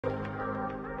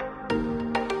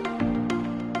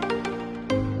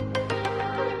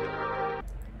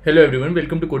Hello everyone,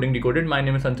 welcome to Coding Decoded. My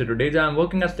name is Sanjay. Today I am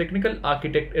working as Technical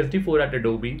Architect SD4 at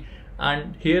Adobe,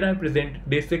 and here I present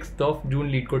day 6th of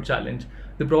June Lead Code Challenge.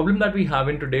 The problem that we have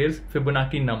in today's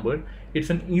Fibonacci number. It's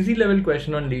an easy level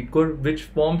question on Lead Code which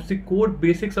forms the core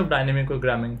basics of dynamic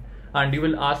programming. And you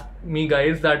will ask me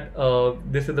guys that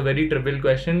this is a very trivial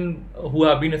question who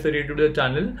have been associated to the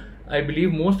channel. I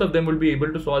believe most of them will be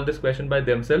able to solve this question by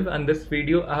themselves, and this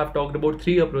video I have talked about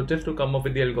 3 approaches to come up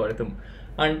with the algorithm.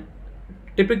 And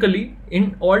typically,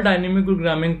 in all dynamic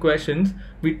programming questions,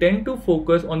 we tend to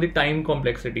focus on the time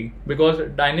complexity because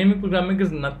dynamic programming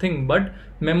is nothing but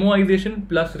memoization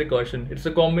plus recursion. It's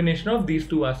a combination of these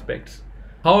two aspects.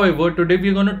 However, today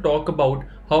we're going to talk about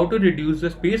how to reduce the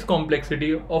space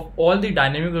complexity of all the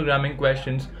dynamic programming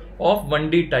questions of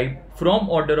 1D type from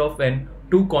order of n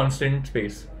to constant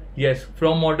space. Yes,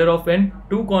 from order of n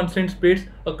to constant space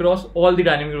across all the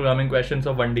dynamic programming questions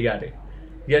of 1D array.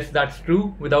 Yes, that's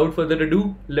true. Without further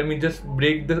ado, let me just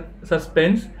break the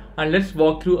suspense and let's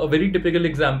walk through a very typical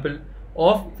example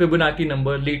of Fibonacci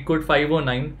number Lead Code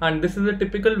 509. And this is a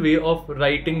typical way of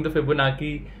writing the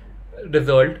Fibonacci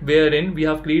result, wherein we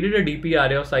have created a DP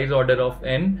array of size order of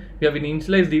n. We have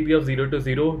initialized DP of 0 to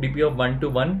 0, DP of 1 to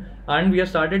 1, and we have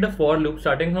started a for loop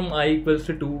starting from I equals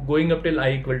to 2 going up till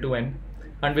I equal to n.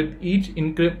 And with each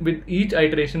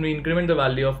iteration, we increment the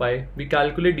value of I. We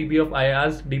calculate dp of I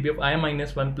as dp of I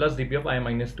minus 1 plus dp of I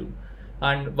minus 2.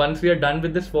 And once we are done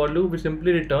with this for loop, we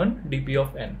simply return dp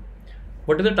of n.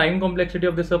 What is the time complexity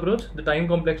of this approach? The time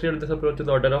complexity of this approach is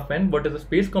order of n. What is the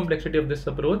space complexity of this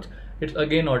approach? It's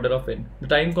again order of n. The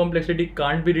time complexity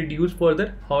can't be reduced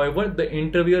further. However, the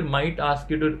interviewer might ask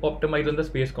you to optimize on the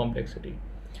space complexity.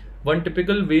 One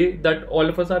typical way that all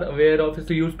of us are aware of is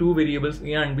to use two variables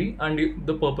a and b, and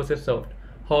the purpose is served.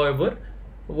 However,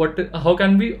 how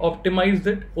can we optimize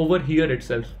it over here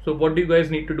itself? So what do you guys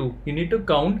need to do? You need to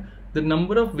count the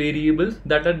number of variables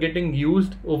that are getting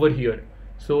used over here.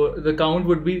 So the count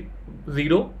would be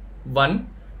 0, 1,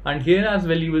 and here as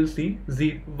well you will see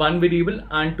 1 variable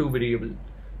and 2 variable.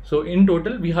 So in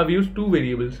total we have used 2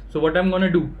 variables. So what I'm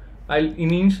gonna do, I'll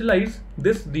initialize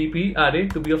this DP array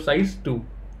to be of size 2.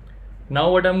 Now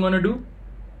what I'm going to do,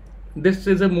 this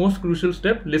is a most crucial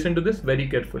step, listen to this very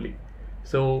carefully.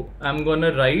 So I'm going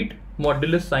to write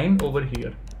modulus sign over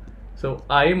here. So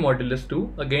I modulus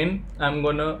 2, again I'm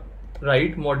going to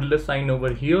write modulus sign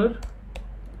over here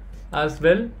as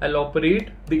well. I'll operate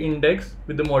the index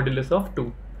with the modulus of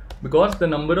 2 because the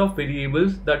number of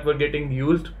variables that were getting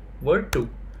used were 2.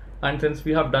 And since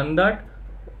we have done that,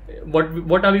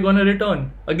 what are we going to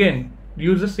return? Again,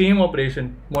 use the same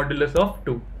operation, modulus of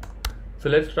 2. So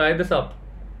let's try this up.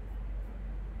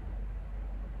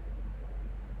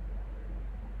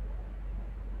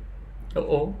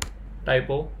 Oh,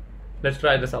 typo. Let's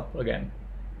try this up again.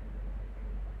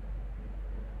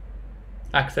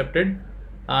 Accepted.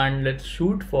 And let's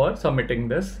shoot for submitting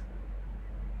this.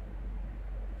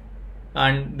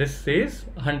 And this says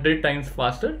 100 times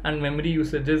faster and memory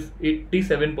usage is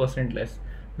 87% less.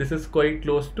 This is quite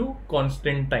close to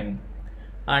constant time.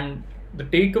 And the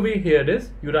takeaway here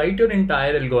is you write your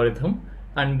entire algorithm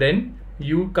and then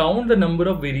you count the number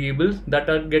of variables that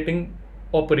are getting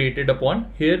operated upon.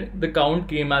 Here the count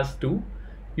came as 2.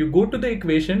 You go to the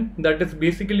equation that is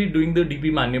basically doing the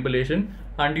DP manipulation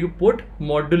and you put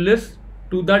modulus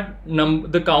to that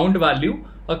the count value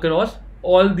across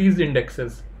all these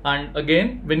indexes. And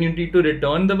again, when you need to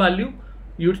return the value,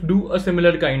 you do a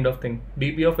similar kind of thing,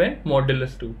 DP of n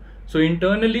modulus 2. So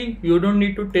internally, you don't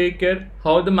need to take care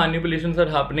how the manipulations are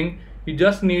happening. You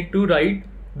just need to write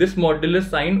this modulus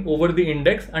sign over the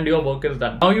index and your work is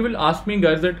done. Now you will ask me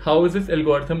guys that how is this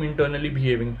algorithm internally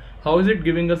behaving? How is it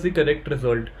giving us the correct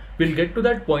result? We'll get to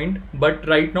that point, but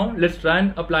right now let's try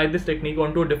and apply this technique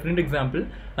onto a different example.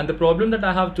 And the problem that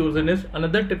I have chosen is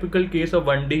another typical case of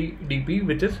 1D DP,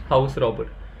 which is house robber.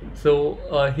 So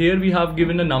here we have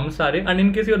given a nums array, and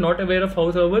in case you're not aware of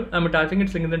house robber, I'm attaching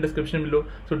its link in the description below.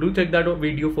 So do check that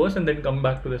video first and then come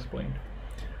back to this point.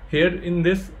 Here in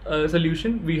this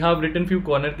solution, we have written few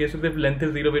corner cases. If length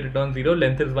is 0, we return 0,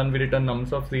 length is 1, we return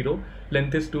nums of 0,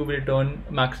 length is 2, we return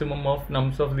maximum of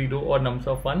nums of 0 or nums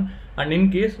of 1. And in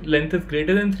case length is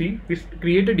greater than 3, we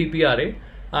create a DP array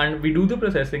and we do the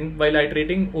processing while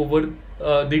iterating over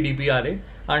the DP array,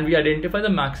 and we identify the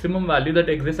maximum value that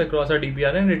exists across our DP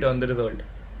array and return the result.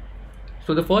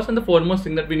 So the first and the foremost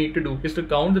thing that we need to do is to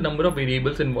count the number of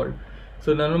variables involved.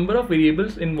 So the number of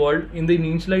variables involved in the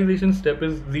initialization step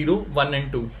is 0, 1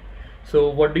 and 2. So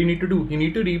what do you need to do? You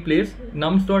need to replace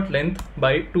nums.length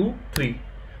by 2, 3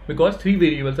 because 3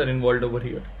 variables are involved over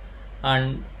here.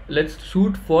 And let's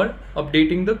shoot for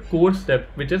updating the core step,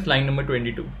 which is line number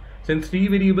 22. Since 3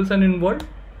 variables are involved,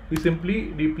 we simply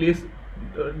replace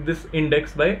this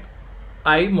index by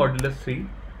I modulus 3,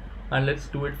 and let's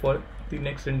do it for the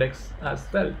next index as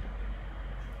well.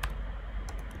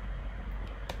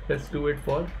 Let's do it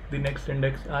for the next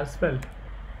index as well.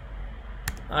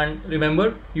 And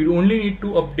remember, you only need to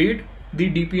update the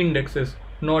DP indexes,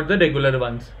 not the regular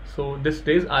ones. So this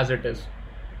stays as it is.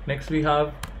 Next we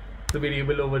have the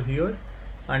variable over here,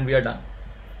 and we are done.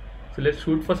 So let's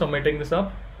shoot for submitting this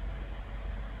up.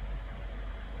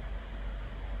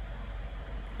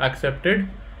 Accepted.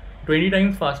 20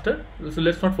 times faster. So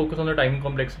let's not focus on the time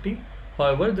complexity.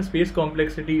 However, the space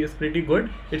complexity is pretty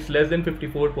good. It's less than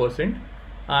 54%,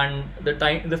 and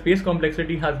the space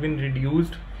complexity has been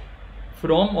reduced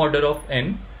from order of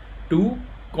n to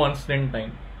constant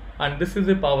time. And this is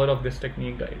the power of this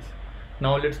technique, guys.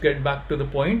 Now let's get back to the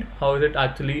point. How is it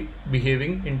actually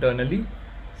behaving internally?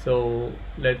 So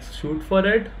let's shoot for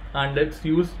it, and let's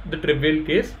use the trivial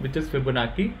case, which is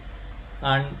Fibonacci.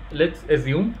 And let's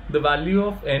assume the value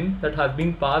of n that has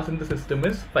been passed in the system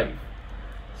is 5.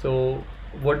 So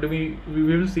what do we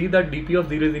will see that dp of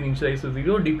 0 is initialized to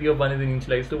 0, dp of 1 is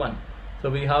initialized to 1.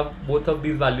 So we have both of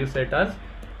these values set as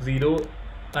 0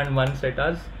 and 1 set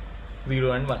as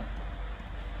 0 and 1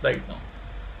 right now.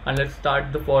 And let's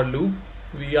start the for loop.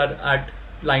 We are at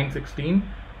line 16.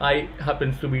 I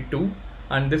happens to be 2,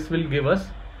 and this will give us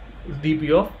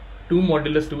dp of 2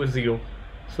 modulus 2 is 0.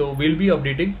 So we'll be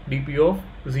updating dp of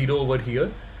 0 over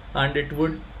here, and it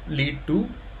would lead to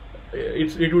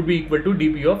it would be equal to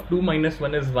dp of 2 minus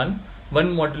 1 is 1,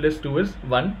 1 modulus 2 is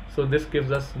 1, so this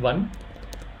gives us 1,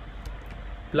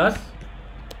 plus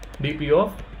dp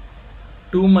of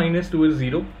 2 minus 2 is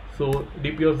 0, so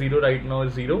dp of 0 right now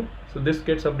is 0, so this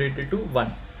gets updated to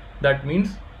 1. That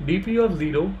means dp of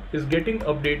 0 is getting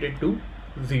updated to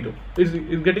 0, is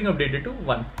getting updated to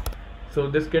 1. So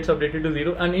this gets updated to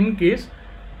 0, and in case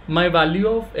my value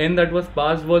of n that was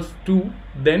passed was 2,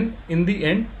 then in the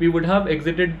end we would have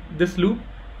exited this loop,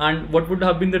 and what would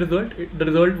have been the result? The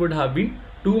result would have been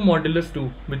 2 modulus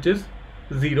 2, which is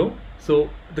 0. So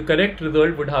the correct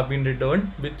result would have been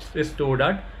returned, which is stored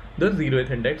at the 0th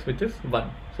index, which is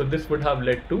 1. So this would have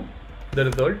led to the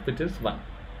result, which is 1.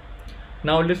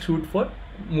 Now let's shoot for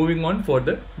moving on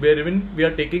further, wherein we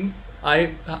are taking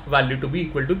I value to be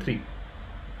equal to 3.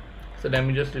 So let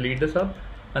me just delete this up,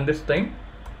 and this time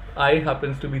I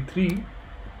happens to be 3,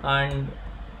 and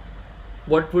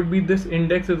what would be this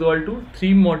index is equal to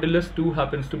 3 modulus 2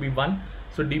 happens to be 1.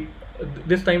 So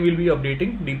this time we'll be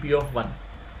updating dp of 1,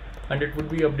 and it would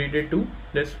be updated to,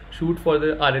 let's shoot for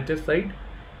the RHS side,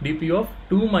 dp of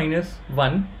 2 minus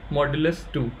 1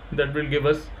 modulus 2, that will give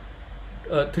us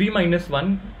 3 minus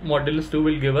 1 modulus 2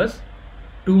 will give us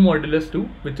 2 modulus 2,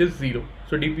 which is 0.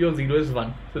 So dp of 0 is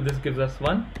 1, so this gives us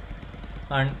 1,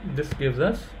 and this gives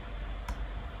us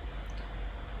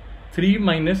 3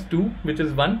 minus 2, which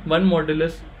is 1, 1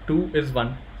 modulus 2 is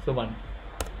 1, so 1.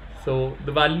 So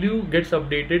the value gets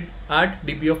updated at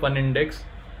dp of 1 index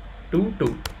to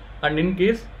 2, and in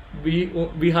case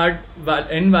we had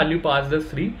n value passed as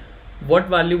 3, what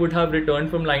value would have returned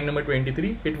from line number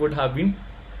 23? It would have been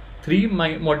 3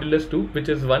 modulus 2, which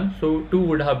is 1, so 2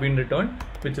 would have been returned,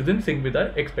 which is in sync with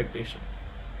our expectation.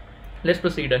 Let's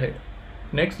proceed ahead.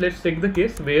 Next, let's take the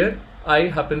case where I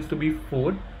happens to be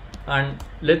 4, and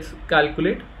let's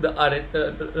calculate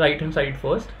the right hand side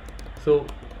first. So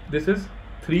this is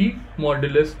 3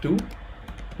 modulus 2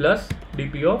 plus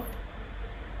dp of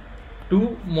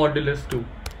 2 modulus 2.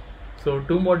 So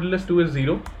 2 modulus 2 is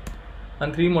 0,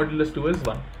 and 3 modulus 2 is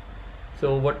 1.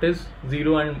 So what is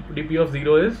 0 and dp of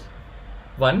 0 is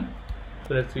 1.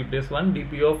 So let's replace 1.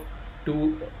 dp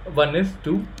of 1 is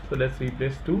 2. So let's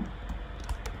replace 2.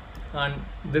 And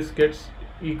this gets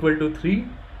equal to 3.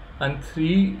 And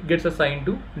 3 gets assigned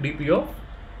to dp of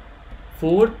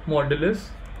 4 modulus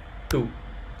 2,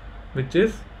 which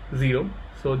is 0.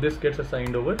 So this gets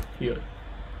assigned over here.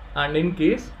 And in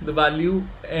case the value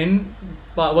n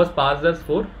was passed as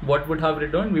 4, what would have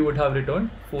returned? We would have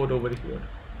returned 4 over here,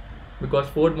 because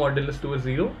 4 modulus 2 is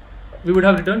 0. We would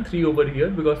have returned 3 over here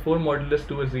because 4 modulus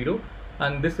 2 is 0,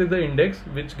 and this is the index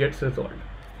which gets resolved.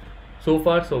 So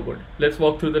far so good. Let's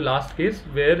walk through the last case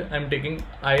where I'm taking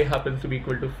I happens to be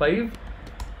equal to 5,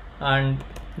 and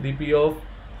dp of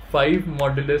 5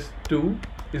 modulus 2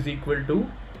 is equal to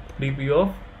dp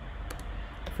of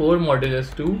 4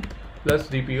 modulus 2 plus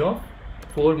dp of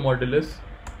 4 modulus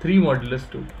 3 modulus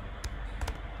 2,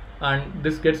 and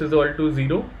this gets resolved to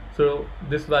 0. So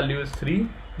this value is 3,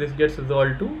 this gets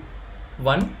resolved to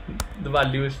 1, the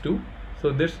value is 2.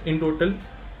 So this in total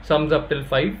sums up till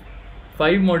 5.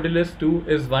 5 modulus 2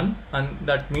 is 1, and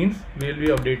that means we will be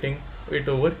updating it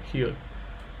over here.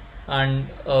 and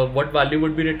what value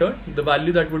would be returned? The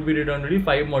value that would be returned would be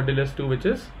 5 modulus 2, which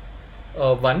is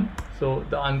 1. So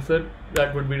the answer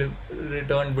that would be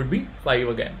returned would be 5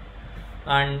 again.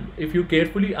 And if you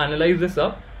carefully analyze this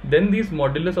up, then these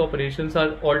modulus operations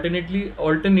are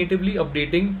alternatively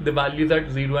updating the values at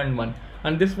 0 and 1,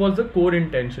 and this was the core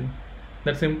intention.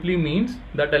 That simply means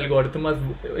that algorithm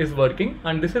is working,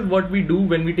 and this is what we do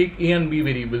when we take a and b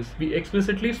variables. We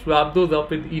explicitly swap those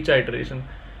up with each iteration,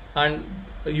 and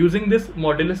using this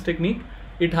modulus technique,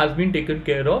 it has been taken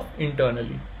care of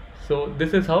internally. So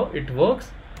this is how it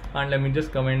works, and let me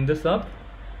just comment this up,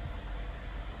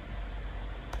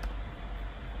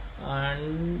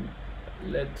 and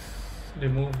let's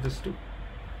remove this too.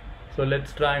 So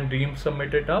let's try and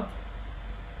resubmit it up.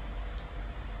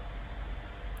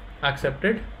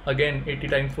 Accepted. Again 80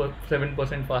 times for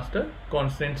 7% faster,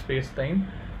 constant space time.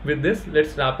 With this,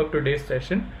 let's wrap up today's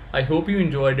session. I hope you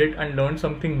enjoyed it and learned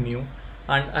something new,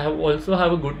 and I also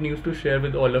have a good news to share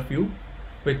with all of you,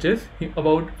 which is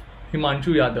about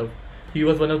Himanshu Yadav. He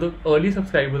was one of the early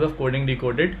subscribers of Coding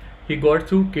Decoded. He got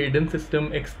through Cadence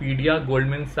System, Expedia,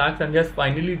 Goldman Sachs, and he has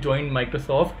finally joined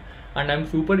Microsoft, and I'm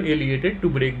super elated to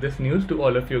break this news to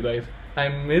all of you guys. I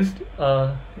missed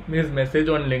his message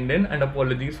on LinkedIn, and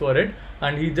apologies for it,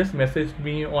 and he just messaged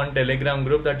me on Telegram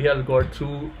group that he has got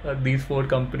through these 4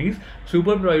 companies.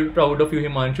 Super proud of you,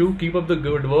 Himanshu. Keep up the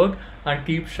good work and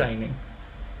keep shining.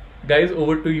 Guys,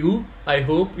 over to you. I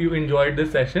hope you enjoyed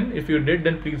this session. If you did,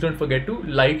 then please don't forget to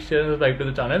like, share and subscribe to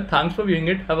the channel. Thanks for viewing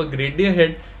it. Have a great day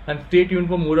ahead, and stay tuned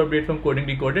for more updates from Coding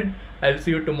Decoded. I'll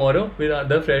see you tomorrow with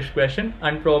another fresh question,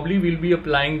 and probably we'll be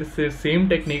applying the same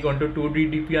technique onto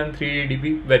 2D DP and 3D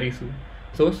DP very soon.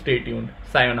 So stay tuned.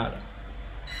 Sayonara.